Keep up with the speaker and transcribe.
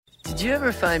Did you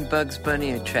ever find Bugs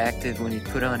Bunny attractive when he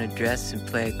put on a dress and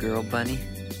play a girl bunny?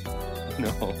 No.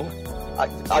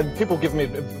 People give me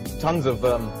tons of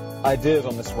ideas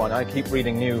on this one. I keep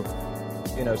reading new,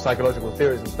 psychological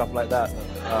theories and stuff like that.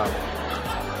 I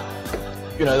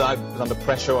was under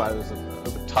pressure, I was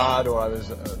tired, or I was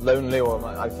lonely, or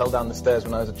I fell down the stairs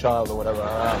when I was a child, or whatever.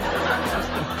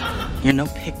 You're no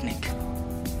picnic,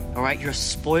 all right? You're a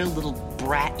spoiled little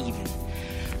brat even.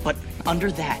 But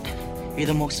under that, you're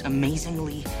the most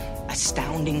amazingly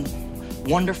astounding,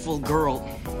 wonderful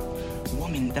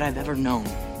woman that I've ever known.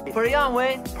 Party on,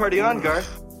 Wayne. Party on, Garth.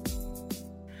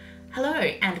 Hello,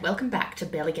 and welcome back to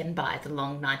Barely Getting By, the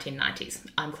long 1990s.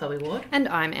 I'm Chloe Ward. And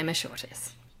I'm Emma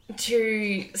Shortis.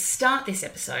 To start this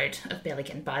episode of Barely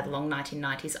Getting By, the long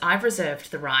 1990s, I've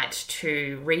reserved the right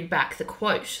to read back the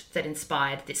quote that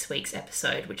inspired this week's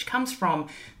episode, which comes from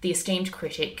the esteemed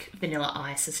critic Vanilla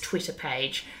Ice's Twitter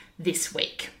page this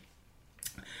week.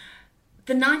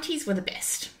 The 90s were the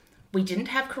best. We didn't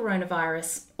have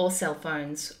coronavirus or cell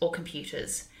phones or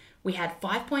computers. We had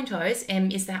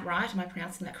 5.0s. Is that right? Am I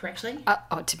pronouncing that correctly?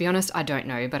 To be honest, I don't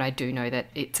know, but I do know that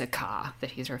it's a car that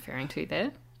he's referring to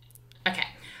there. Okay.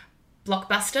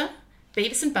 Blockbuster,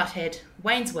 Beavis and Butthead,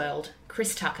 Wayne's World,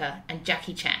 Chris Tucker, and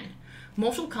Jackie Chan.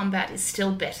 Mortal Kombat is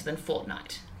still better than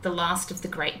Fortnite, the last of the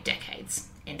great decades.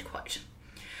 End quote.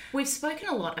 We've spoken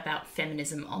a lot about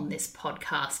feminism on this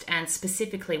podcast, and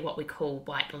specifically what we call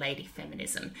white lady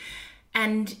feminism.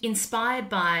 And inspired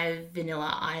by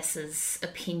Vanilla Ice's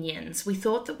opinions, we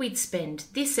thought that we'd spend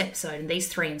this episode and these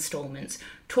 3 installments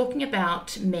talking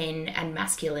about men and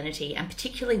masculinity, and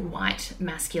particularly white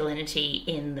masculinity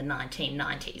in the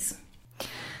 1990s.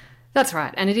 That's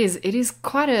right, and it is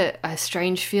quite a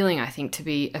strange feeling, I think, to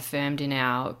be affirmed in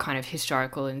our kind of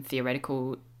historical and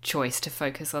theoretical choice to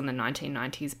focus on the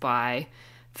 1990s by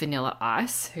Vanilla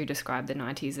Ice, who described the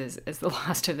 90s as the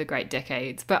last of the great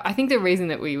decades. But I think the reason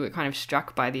that we were kind of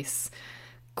struck by this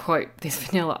quote, this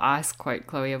Vanilla Ice quote,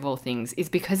 Chloe, of all things, is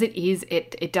because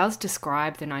it does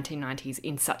describe the 1990s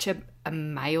in such a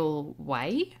male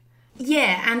way.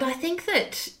 Yeah, and I think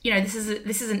that,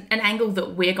 this is an angle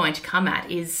that we're going to come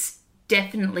at is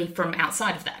definitely from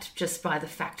outside of that, just by the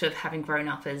fact of having grown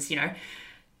up as,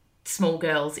 small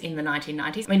girls in the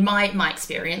 1990s. I mean, my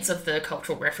experience of the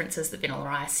cultural references that Vanilla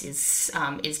Ice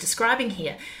is describing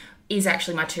here is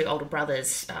actually my 2 older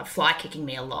brothers fly kicking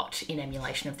me a lot in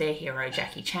emulation of their hero,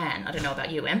 Jackie Chan. I don't know about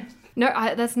you, Em. No,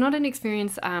 that's not an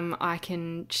experience I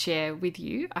can share with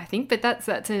you, I think, but that's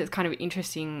a kind of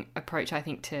interesting approach, I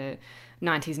think, to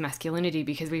 90s masculinity,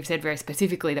 because we've said very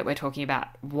specifically that we're talking about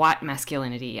white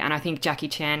masculinity, and I think Jackie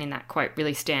Chan in that quote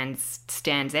really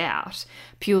stands out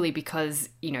purely because,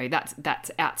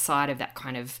 that's outside of that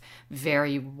kind of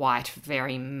very white,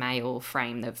 very male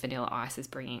frame that Vanilla Ice is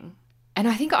bringing. And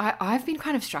I think I've been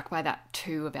kind of struck by that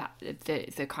too, about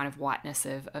the kind of whiteness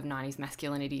of 90s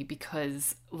masculinity,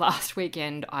 because last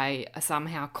weekend I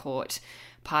somehow caught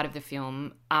part of the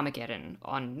film Armageddon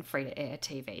on free-to-air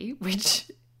TV,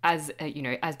 which, as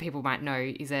people might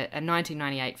know, is a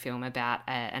 1998 film about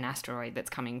an asteroid that's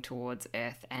coming towards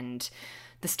Earth, and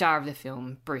the star of the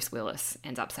film, Bruce Willis,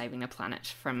 ends up saving the planet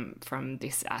from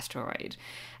this asteroid.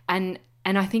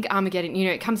 And I think Armageddon,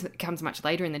 it comes much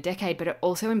later in the decade, but it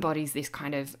also embodies this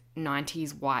kind of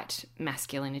 90s white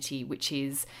masculinity, which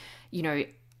is,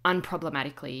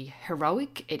 unproblematically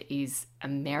heroic. It is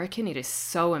American. It is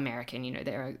so American.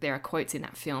 There are quotes in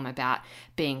that film about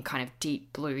being kind of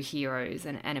deep blue heroes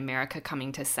and America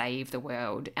coming to save the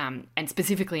world. And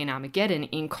specifically in Armageddon,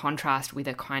 in contrast with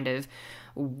a kind of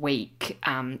weak,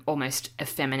 almost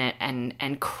effeminate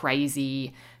and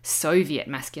crazy Soviet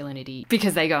masculinity,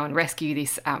 because they go and rescue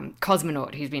this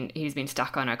cosmonaut who's been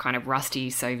stuck on a kind of rusty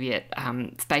Soviet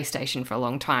space station for a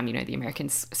long time. The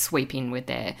Americans sweep in with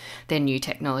their new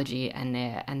technology and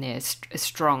their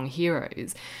strong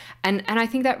heroes, and I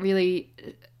think that really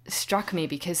struck me,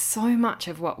 because so much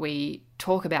of what we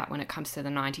talk about when it comes to the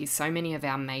 90s, so many of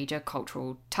our major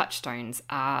cultural touchstones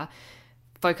are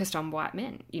focused on white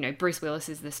men. Bruce Willis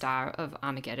is the star of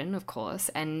Armageddon, of course,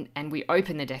 and we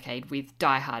open the decade with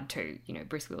Die Hard 2.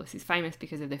 Bruce Willis is famous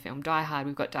because of the film Die Hard.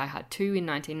 We've got Die Hard 2 in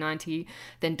 1990,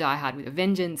 then Die Hard with a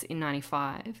Vengeance in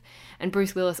 95, and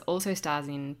Bruce Willis also stars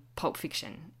in Pulp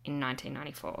Fiction in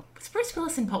 1994. Is Bruce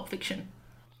Willis in Pulp Fiction?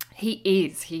 He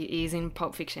is in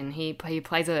Pulp Fiction. He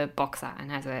plays a boxer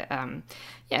and has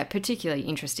a particularly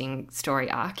interesting story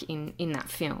arc in that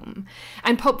film.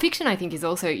 And Pulp Fiction, I think, is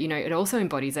also, it also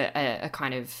embodies a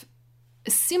kind of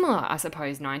similar, I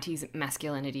suppose, 90s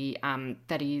masculinity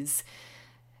that is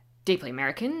deeply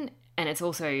American, and it's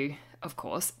also, of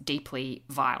course, deeply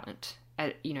violent.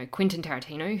 Quentin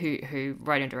Tarantino, who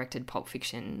wrote and directed Pulp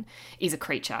Fiction, is a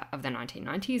creature of the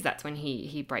 1990s. That's when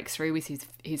he breaks through with his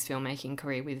filmmaking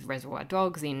career with Reservoir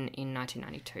Dogs in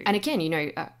 1992. And again,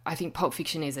 I think Pulp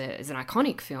Fiction is an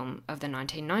iconic film of the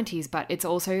 1990s, but it's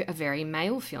also a very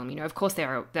male film. Of course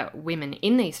there are women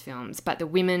in these films, but the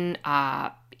women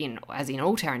are, as in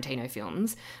all Tarantino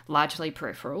films, largely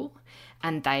peripheral,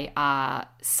 and they are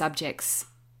subjects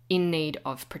in need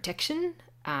of protection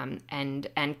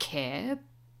and care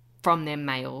from their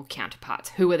male counterparts,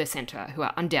 who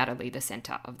are undoubtedly the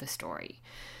centre of the story.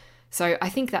 So I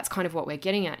think that's kind of what we're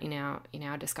getting at in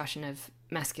our discussion of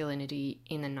masculinity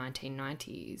in the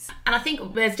 1990s. And I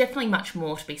think there's definitely much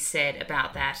more to be said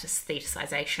about that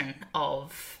aestheticization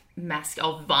of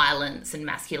violence and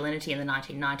masculinity in the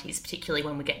 1990s, particularly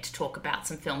when we get to talk about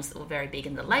some films that were very big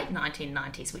in the late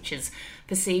 1990s, which is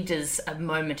perceived as a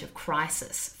moment of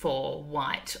crisis for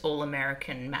white,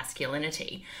 all-American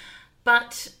masculinity.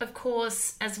 But, of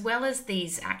course, as well as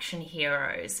these action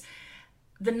heroes,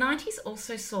 the 90s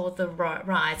also saw the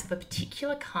rise of a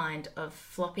particular kind of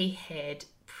floppy-haired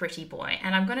pretty boy.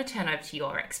 And I'm going to turn over to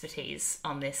your expertise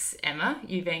on this, Emma,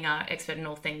 you being our expert in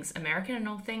all things American and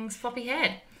all things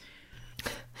floppy-haired.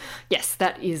 Yes,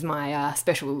 that is my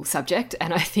special subject,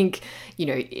 and I think,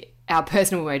 our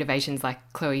personal motivations, like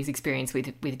Chloe's experience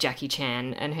with Jackie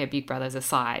Chan and her big brothers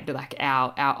aside, like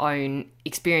our own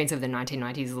experience of the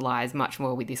 1990s lies much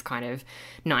more with this kind of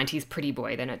 90s pretty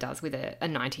boy than it does with a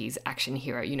 90s action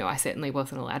hero. I certainly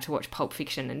wasn't allowed to watch Pulp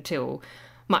Fiction until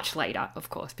much later, of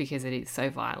course, because it is so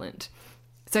violent.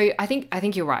 So I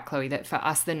think you're right, Chloe, that for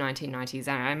us, the 1990s,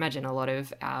 and I imagine a lot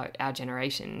of our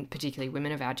generation, particularly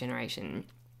women of our generation,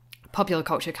 popular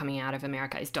culture coming out of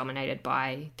America is dominated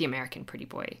by the American pretty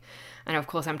boy. And of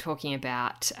course, I'm talking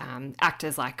about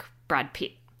actors like Brad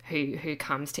Pitt, who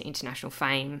comes to international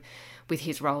fame with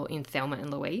his role in Thelma and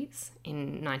Louise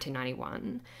in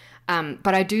 1991.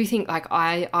 But I do think,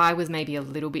 I was maybe a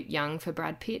little bit young for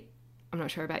Brad Pitt. I'm not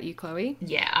sure about you, Chloe.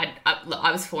 Yeah,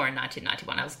 I was 4 in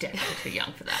 1991. I was definitely too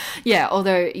young for that. Yeah,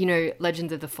 although,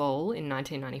 Legends of the Fall in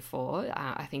 1994,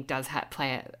 I think does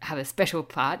have a special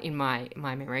part in my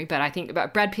memory. But I think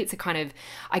about Brad Pitt's a kind of,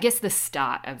 I guess, the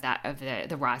start of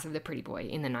the rise of the pretty boy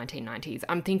in the 1990s.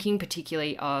 I'm thinking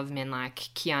particularly of men like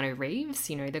Keanu Reeves,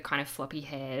 the kind of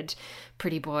floppy-haired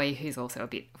pretty boy who's also a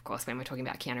bit, of course, when we're talking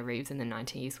about Keanu Reeves in the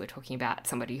 90s, we're talking about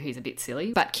somebody who's a bit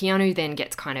silly. But Keanu then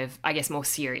gets kind of, I guess, more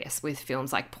serious with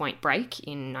films like Point Break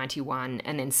in 91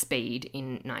 and then Speed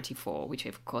in 94, which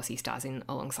of course he stars in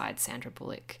alongside Sandra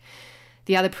Bullock.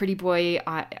 The other pretty boy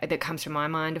that comes to my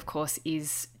mind, of course,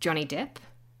 is Johnny Depp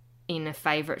in a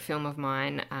favourite film of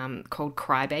mine called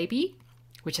Cry Baby,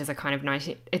 which is a kind of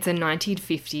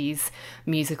 1950s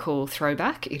musical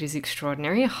throwback. It is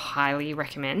extraordinary. I highly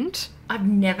recommend. I've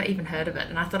never even heard of it,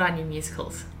 and I thought I knew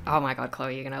musicals. Oh my God,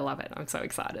 Chloe, you're going to love it. I'm so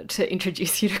excited to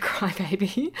introduce you to Cry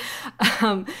Baby.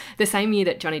 The same year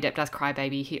that Johnny Depp does Cry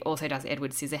Baby, he also does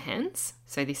Edward Scissorhands.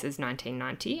 So this is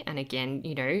 1990. And again,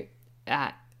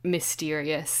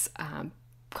 mysterious,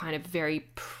 kind of very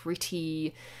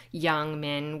pretty young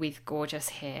men with gorgeous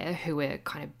hair who are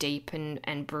kind of deep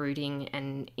and brooding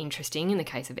and interesting. In the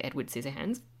case of Edward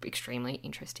Scissorhands, extremely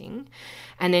interesting.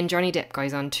 And then Johnny Depp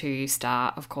goes on to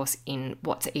star, of course, in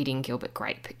What's Eating Gilbert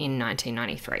Grape in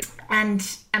 1993. And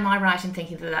am I right in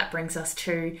thinking that brings us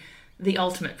to the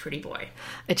ultimate pretty boy?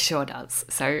 It sure does.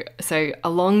 So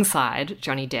alongside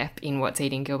Johnny Depp in What's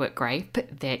Eating Gilbert Grape,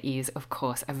 there is, of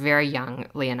course, a very young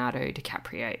Leonardo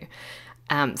DiCaprio.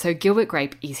 So Gilbert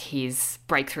Grape is his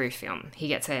breakthrough film. He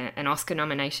gets an Oscar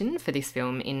nomination for this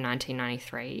film in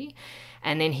 1993,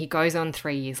 and then he goes on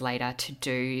 3 years later to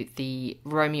do the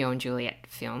Romeo and Juliet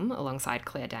film alongside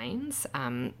Claire Danes,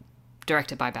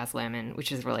 directed by Baz Luhrmann,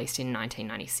 which was released in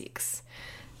 1996.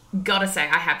 Gotta say,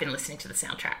 I have been listening to the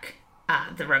soundtrack,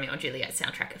 the Romeo and Juliet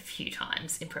soundtrack, a few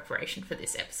times in preparation for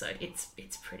this episode.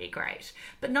 It's pretty great,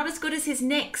 but not as good as his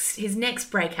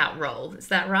next breakout role. Is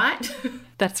that right?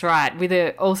 That's right, with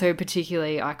a also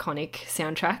particularly iconic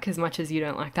soundtrack, as much as you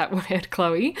don't like that word,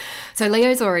 Chloe. So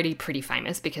Leo's already pretty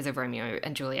famous because of Romeo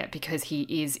and Juliet, because he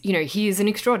is an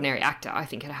extraordinary actor, I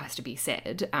think it has to be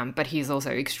said, but he is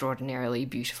also extraordinarily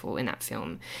beautiful in that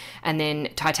film. And then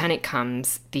Titanic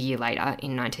comes the year later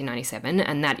in 1997,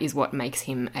 and that is what makes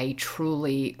him a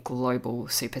truly global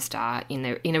superstar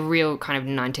in a real kind of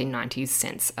 1990s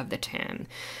sense of the term.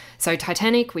 So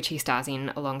Titanic, which he stars in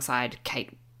alongside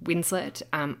Kate Winslet,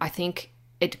 I think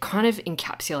it kind of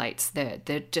encapsulates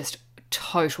the just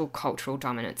total cultural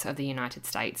dominance of the United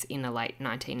States in the late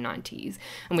 1990s.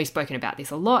 And we've spoken about this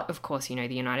a lot. Of course, the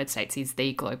United States is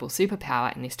the global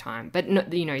superpower in this time, but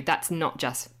that's not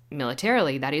just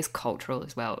militarily, that is cultural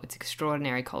as well. It's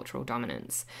extraordinary cultural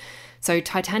dominance. So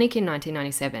Titanic in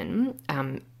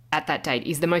 1997, at that date,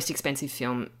 is the most expensive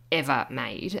film ever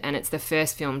made, and it's the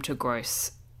first film to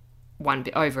gross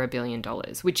over $1 billion,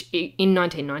 which in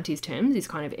 1990s terms is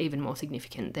kind of even more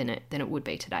significant than it would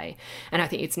be today. And I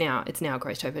think it's now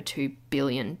grossed over $2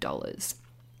 billion.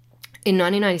 In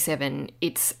 1997,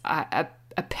 it's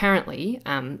apparently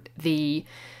the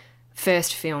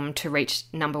first film to reach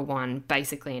number one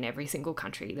basically in every single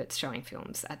country that's showing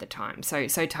films at the time. So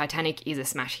Titanic is a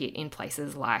smash hit in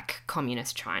places like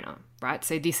communist China, right?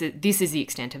 So this is the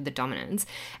extent of the dominance,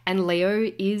 and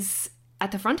Leo is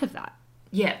at the front of that.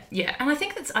 Yeah, and I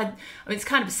think I mean, it's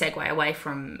kind of a segue away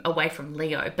from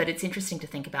Leo, but it's interesting to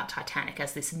think about Titanic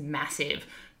as this massive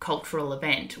cultural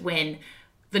event when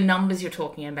the numbers you're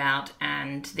talking about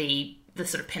and the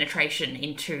sort of penetration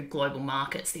into global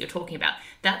markets that you're talking about,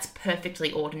 that's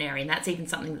perfectly ordinary, and that's even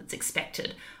something that's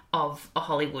expected of a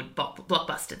Hollywood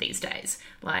blockbuster these days.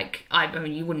 Like, I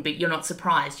mean, you're not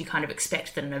surprised. You kind of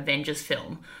expect that an Avengers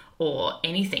film or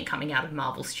anything coming out of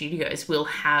Marvel Studios will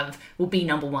be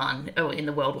number one in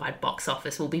the worldwide box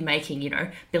office, will be making,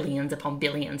 billions upon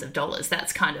billions of dollars.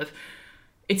 That's kind of,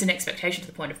 it's an expectation to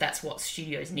the point of that's what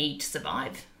studios need to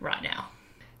survive right now.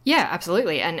 Yeah,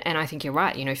 absolutely. And I think you're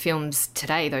right. Films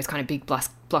today, those kind of big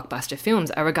blockbuster films,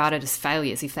 are regarded as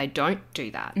failures if they don't do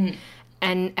that. Mm.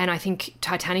 And I think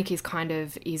Titanic is kind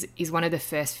of is one of the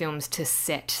first films to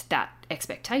set that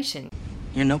expectation.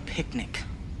 You're no picnic.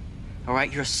 All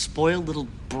right? You're a spoiled little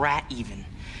brat even.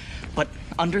 But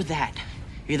under that,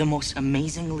 you're the most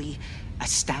amazingly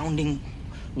astounding,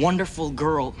 wonderful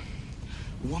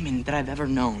woman that I've ever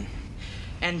known.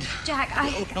 And Jack,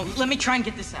 no, let me try and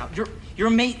get this out. You're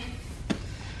a mate.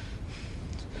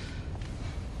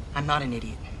 I'm not an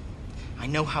idiot. I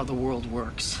know how the world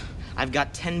works. I've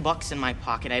got $10 in my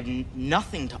pocket. I have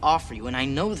nothing to offer you, and I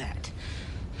know that.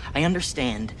 I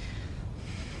understand.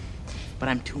 But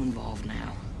I'm too involved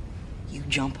now. You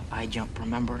jump, I jump,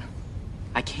 remember?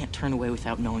 I can't turn away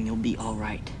without knowing you'll be all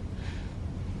right.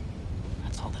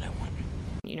 That's all that I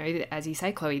want. As you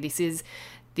say, Chloe, this is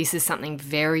something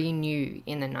very new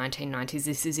in the 1990s.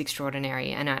 This is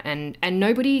extraordinary, and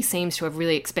nobody seems to have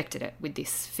really expected it with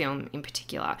this film in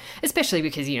particular, especially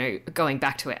because, going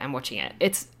back to it and watching it,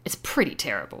 it's pretty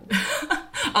terrible.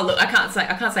 Oh, look, I can't say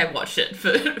I've watched it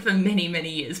for many, many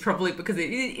years, probably because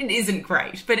it isn't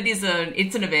great, but it's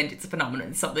an event, it's a phenomenon,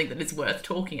 it's something that is worth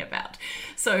talking about.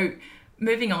 So,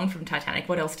 moving on from Titanic,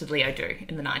 what else did Leo do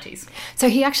in the 90s? So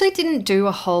he actually didn't do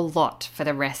a whole lot for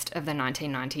the rest of the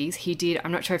 1990s. He did,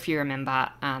 I'm not sure if you remember,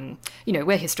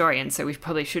 we're historians, so we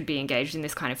probably should be engaged in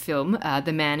this kind of film,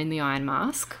 The Man in the Iron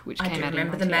Mask, which came out in 1998. I do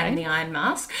remember The Man in the Iron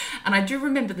Mask, and I do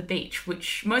remember The Beach,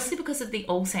 which mostly because of the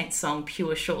All Saints song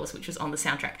Pure Shores, which was on the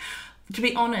soundtrack. To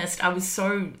be honest, I was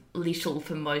so little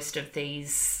for most of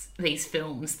these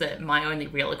films that my only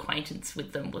real acquaintance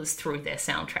with them was through their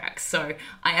soundtracks. So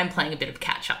I am playing a bit of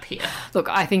catch up here. Look,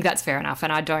 I think that's fair enough,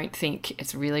 and I don't think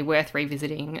it's really worth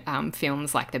revisiting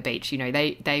films like The Beach.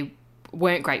 They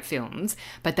weren't great films,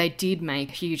 but they did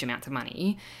make huge amounts of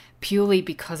money purely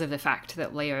because of the fact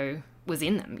that Leo was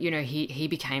in them. He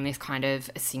became this kind of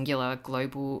a singular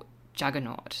global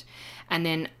juggernaut. And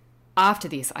then after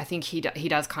this, I think he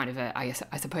does kind of I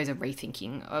suppose a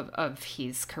rethinking of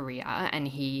his career, and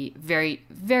he very,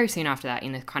 very soon after that,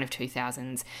 in the kind of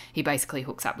 2000s, he basically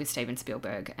hooks up with Steven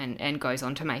Spielberg and goes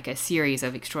on to make a series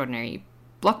of extraordinary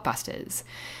blockbusters,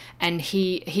 and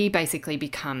he basically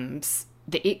becomes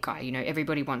the it guy.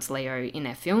 Everybody wants Leo in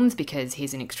their films because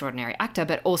he's an extraordinary actor,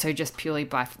 but also just purely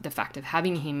by the fact of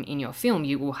having him in your film,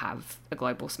 you will have a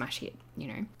global smash hit,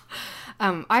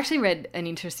 I actually read an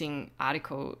interesting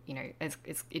article,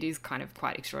 it is kind of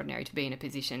quite extraordinary to be in a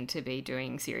position to be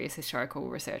doing serious historical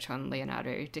research on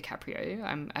Leonardo DiCaprio.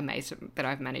 I'm amazed that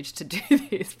I've managed to do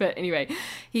this. But anyway,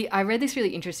 I read this really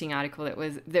interesting article that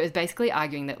was basically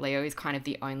arguing that Leo is kind of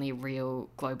the only real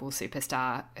global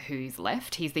superstar who's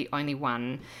left. He's the only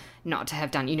one not to have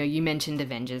done, you mentioned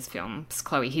Avengers films,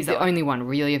 Chloe. He's the only one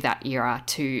really of that era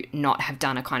to not have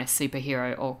done a kind of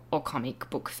superhero or comic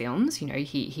book films.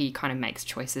 He kind of makes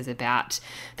choices about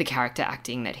the character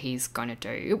acting that he's going to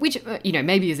do, which,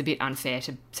 maybe is a bit unfair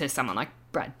to someone like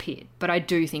Brad Pitt. But I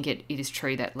do think it is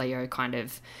true that Leo kind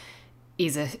of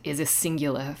is a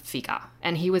singular figure,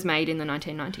 and he was made in the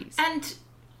 1990s. And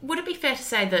would it be fair to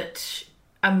say that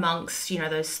amongst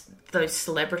those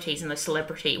celebrities and those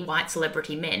white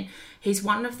celebrity men, he's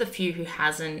one of the few who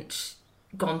hasn't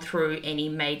gone through any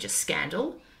major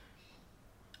scandal?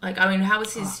 Like, I mean, how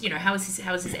is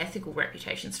his ethical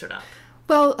reputation stood up?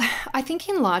 Well, I think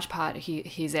in large part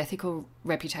his ethical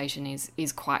reputation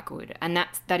is quite good, and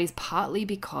that is partly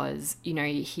because, you know,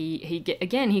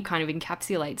 he kind of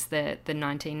encapsulates the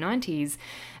 1990s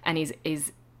and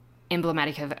is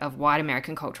emblematic of white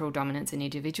American cultural dominance and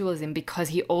individualism, because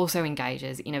he also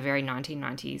engages in a very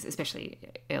 1990s, especially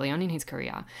early on in his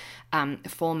career,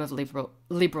 form of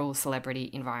liberal celebrity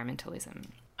environmentalism.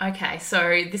 Okay, so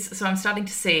I'm starting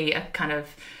to see a kind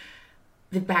of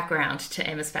the background to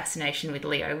Emma's fascination with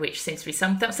Leo, which seems to be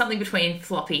something between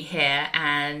floppy hair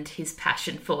and his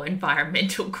passion for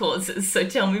environmental causes. So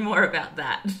tell me more about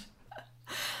that.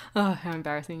 Oh, how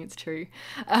embarrassing, it's true.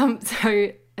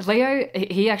 So Leo,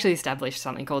 he actually established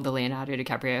something called the Leonardo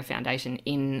DiCaprio Foundation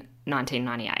in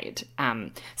 1998.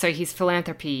 So his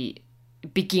philanthropy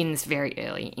begins very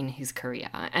early in his career,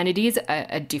 and it is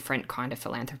a different kind of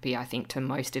philanthropy, I think, to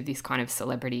most of this kind of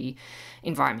celebrity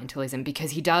environmentalism,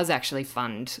 because he does actually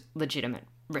fund legitimate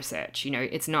research. You know,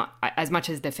 it's not, as much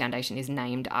as the foundation is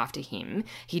named after him,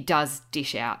 he does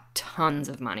dish out tons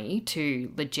of money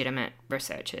to legitimate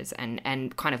researchers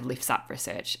and kind of lifts up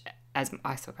research, as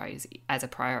I suppose, as a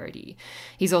priority.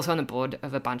 He's also on the board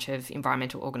of a bunch of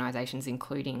environmental organisations,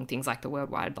 including things like the World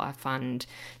Wildlife Fund,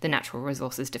 the Natural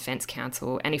Resources Defence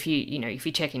Council, and if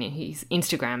you check in his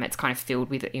Instagram, it's kind of filled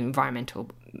with environmental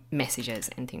messages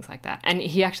and things like that. And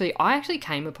I actually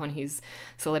came upon his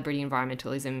celebrity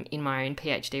environmentalism in my own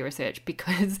PhD research,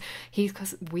 because he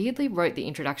weirdly wrote the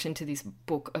introduction to this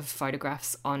book of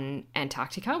photographs on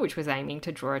Antarctica, which was aiming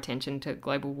to draw attention to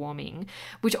global warming,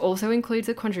 which also includes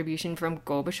a contribution from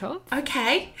Gorbachev.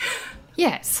 Okay.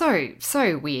 Yeah,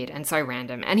 so weird and so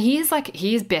random. And he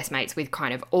is best mates with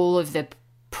kind of all of the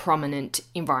prominent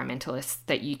environmentalists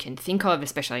that you can think of,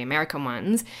 especially American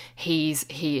ones. He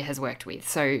has worked with.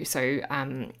 So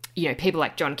you know, people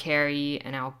like John Kerry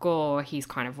and Al Gore, he's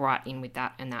kind of right in with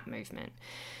that and that movement.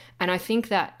 And I think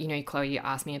that, you know, Chloe, you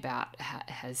asked me about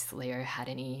has Leo had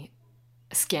any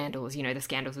scandals, you know, the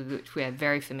scandals with which we're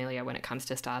very familiar when it comes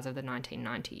to stars of the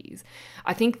 1990s.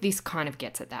 I think this kind of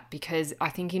gets at that, because I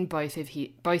think in both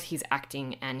his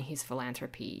acting and his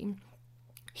philanthropy,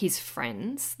 his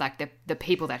friends, like the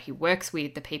people that he works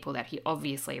with, the people that he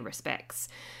obviously respects,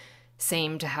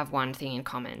 seem to have one thing in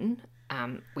common,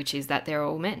 which is that they're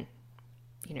all men.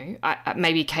 You know,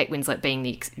 maybe Kate Winslet being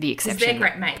the exception. They're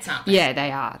great mates, aren't they? Yeah,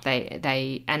 they are.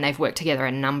 They've worked together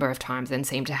a number of times and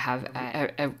seem to have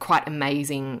a quite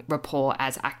amazing rapport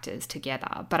as actors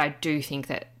together. But I do think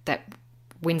that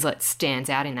Winslet stands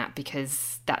out in that,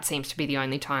 because that seems to be the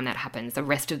only time that happens. The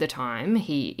rest of the time,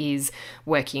 he is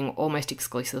working almost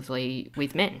exclusively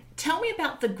with men. Tell me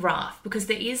about the graph, because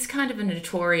there is kind of a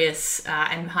notorious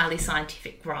and highly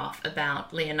scientific graph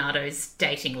about Leonardo's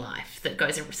dating life that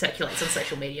goes and circulates on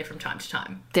social media from time to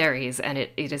time. There is, and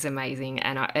it is amazing,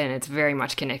 and it's very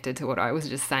much connected to what I was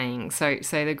just saying. So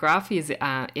the graph is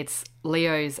it's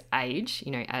Leo's age,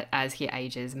 you know, as he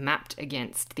ages, mapped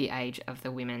against the age of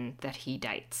the women that he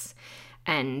dates.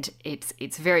 And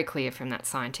it's very clear from that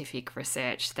scientific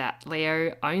research that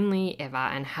Leo only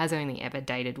ever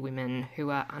dated women who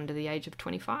are under the age of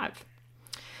 25.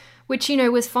 Which, you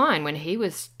know, was fine when he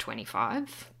was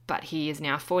 25, but he is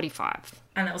now 45.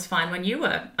 And that was fine when you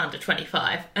were under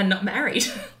 25 and not married.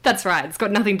 That's right. It's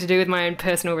got nothing to do with my own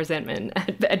personal resentment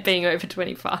at being over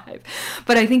 25.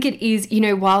 But I think it is, you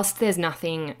know, whilst there's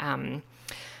nothing,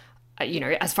 you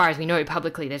know, as far as we know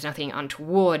publicly, there's nothing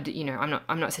untoward, you know,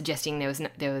 I'm not suggesting there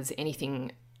was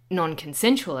anything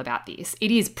non-consensual about this.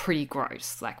 It is pretty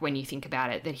gross, like when you think about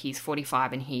it, that he's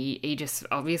 45 and he just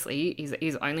obviously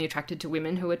is only attracted to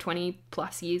women who are 20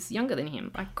 plus years younger than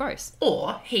him. Like, gross.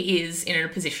 Or he is in a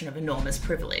position of enormous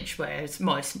privilege, whereas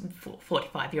most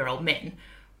 45-year-old men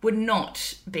would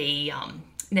not be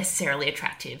necessarily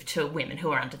attractive to women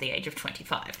who are under the age of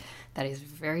 25. That is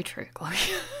very true, Chloe.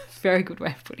 Very good way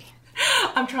of putting it.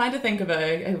 I'm trying to think of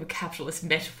a capitalist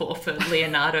metaphor for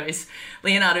Leonardo's,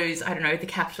 I don't know,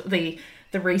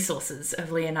 the resources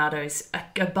of Leonardo's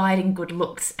abiding good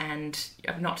looks and,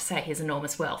 not to say his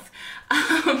enormous wealth.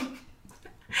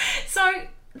 So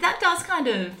that does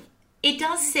it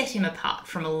does set him apart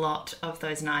from a lot of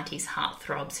those 90s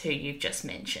heartthrobs who you've just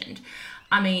mentioned.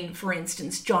 I mean, for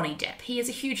instance, Johnny Depp, he is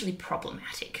a hugely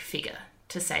problematic figure,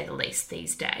 to say the least,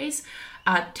 these days.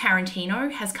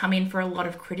 Tarantino has come in for a lot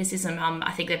of criticism.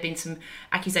 I think there have been some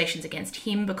accusations against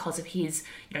him because of his,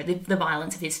 you know, the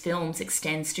violence of his films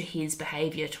extends to his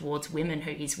behaviour towards women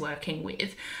who he's working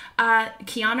with.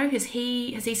 Keanu, has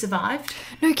he survived?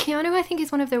 No, Keanu, I think,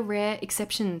 is one of the rare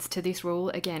exceptions to this rule.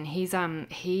 Again,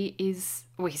 he is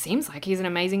he seems like he's an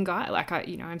amazing guy. Like,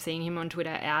 I'm seeing him on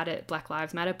Twitter out at Black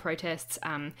Lives Matter protests,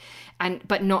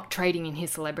 but not trading in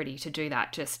his celebrity to do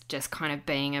that, just kind of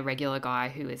being a regular guy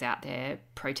who is out there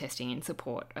protesting in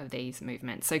support of these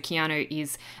movements. So Keanu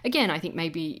is, again, I think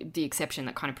maybe the exception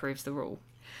that kind of proves the rule.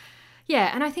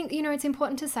 Yeah, and I think, it's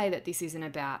important to say that this isn't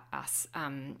about us,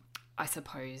 I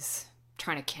suppose,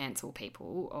 trying to cancel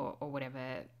people or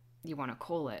whatever you want to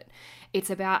call it.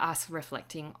 It's about us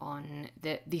reflecting on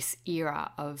this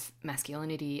era of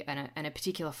masculinity and a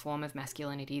particular form of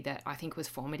masculinity that I think was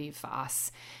formative for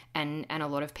us and a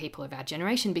lot of people of our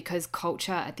generation, because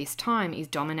culture at this time is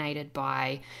dominated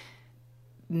by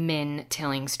men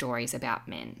telling stories about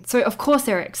men. So of course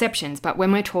there are exceptions, but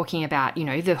when we're talking about,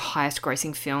 the highest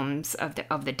grossing films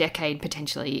of the decade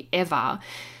potentially ever,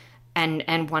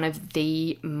 and one of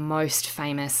the most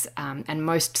famous and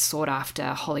most sought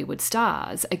after Hollywood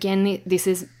stars, again, this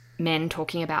is men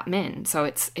talking about men. So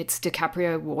it's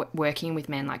DiCaprio working with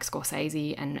men like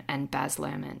Scorsese and Baz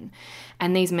Luhrmann.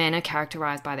 And these men are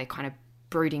characterized by their kind of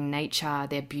brooding nature.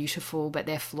 They're beautiful, but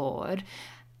they're flawed.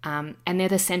 And they're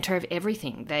the center of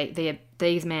everything.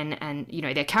 These men and,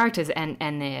 their characters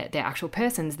and their actual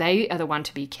persons, they are the one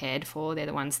to be cared for. They're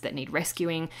the ones that need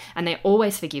rescuing, and they're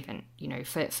always forgiven,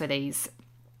 for these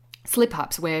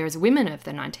slip-ups. Whereas women of the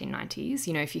 1990s,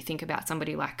 if you think about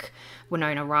somebody like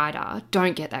Winona Ryder,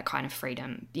 don't get that kind of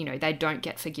freedom. They don't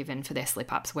get forgiven for their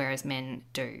slip-ups, whereas men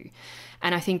do.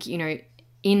 And I think,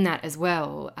 in that as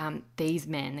well, these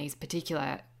men, these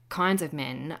particular kinds of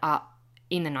men are,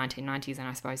 in the 1990s and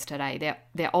I suppose today,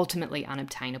 they're ultimately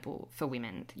unobtainable for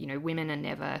women. Women are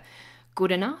never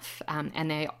good enough, and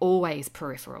they're always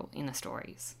peripheral in the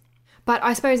stories. But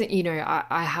I suppose,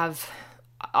 I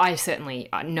certainly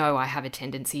know I have a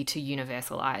tendency to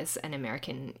universalize an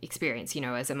American experience.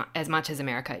 As much as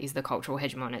America is the cultural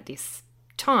hegemon at this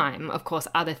time, of course,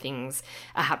 other things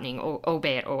are happening,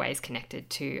 albeit always connected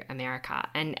to America.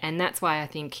 And that's why I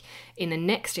think in the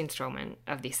next installment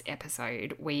of this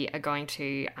episode, we are going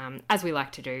to, as we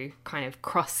like to do, kind of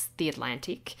cross the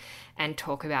Atlantic and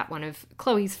talk about one of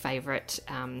Chloe's favourite,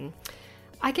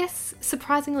 I guess,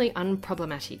 surprisingly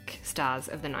unproblematic stars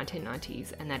of the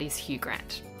 1990s, and that is Hugh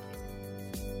Grant.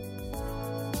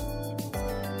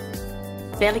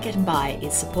 Barely Getting By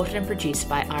is supported and produced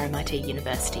by RMIT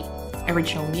University.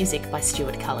 Original music by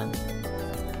Stuart Cullen.